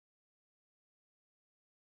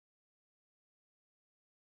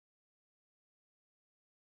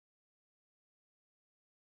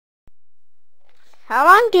How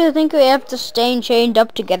long do you think we have to stay chained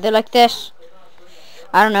up together like this?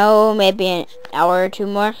 I don't know, maybe an hour or two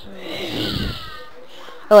more.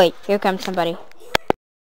 Oh wait, here comes somebody.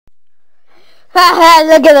 Haha,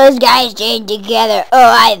 look at those guys chained together.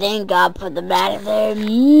 Oh, I think I'll put them out of their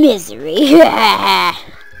misery.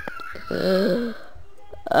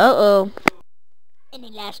 Uh-oh.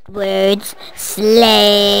 Any last words,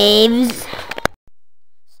 slaves?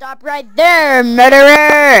 Stop right there,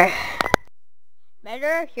 murderer!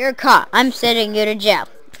 Murderer, you're caught. I'm sending you to jail.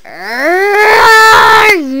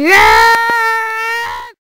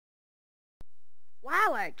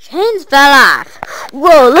 Wow, our chains fell off.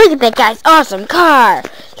 Whoa, look at that guy's awesome car.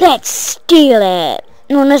 Let's steal it.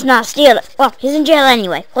 No, let's not steal it. Well, he's in jail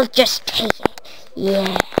anyway. We'll just take it.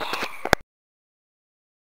 Yeah.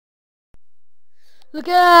 Look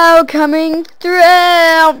out, coming through.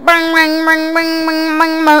 Bang, bang, bang, bang, bang,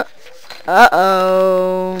 bang, bang.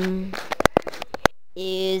 Uh-oh.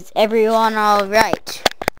 Is everyone alright?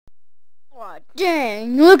 Oh,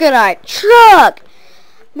 dang, look at our truck.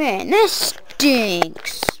 Man, this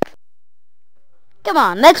stinks. Come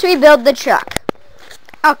on, let's rebuild the truck.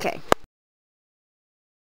 Okay.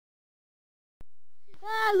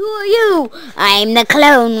 Who are you? I'm the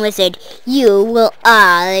clone wizard. You will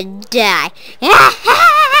all die.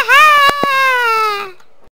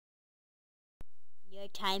 Your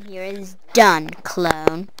time here is done,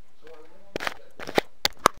 clone.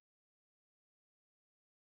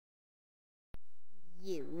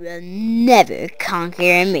 You will never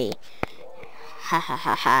conquer me. Ha ha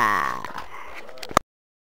ha ha.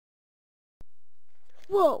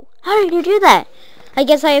 Whoa, how did you do that? I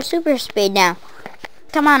guess I have super speed now.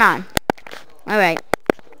 Come on. Alright.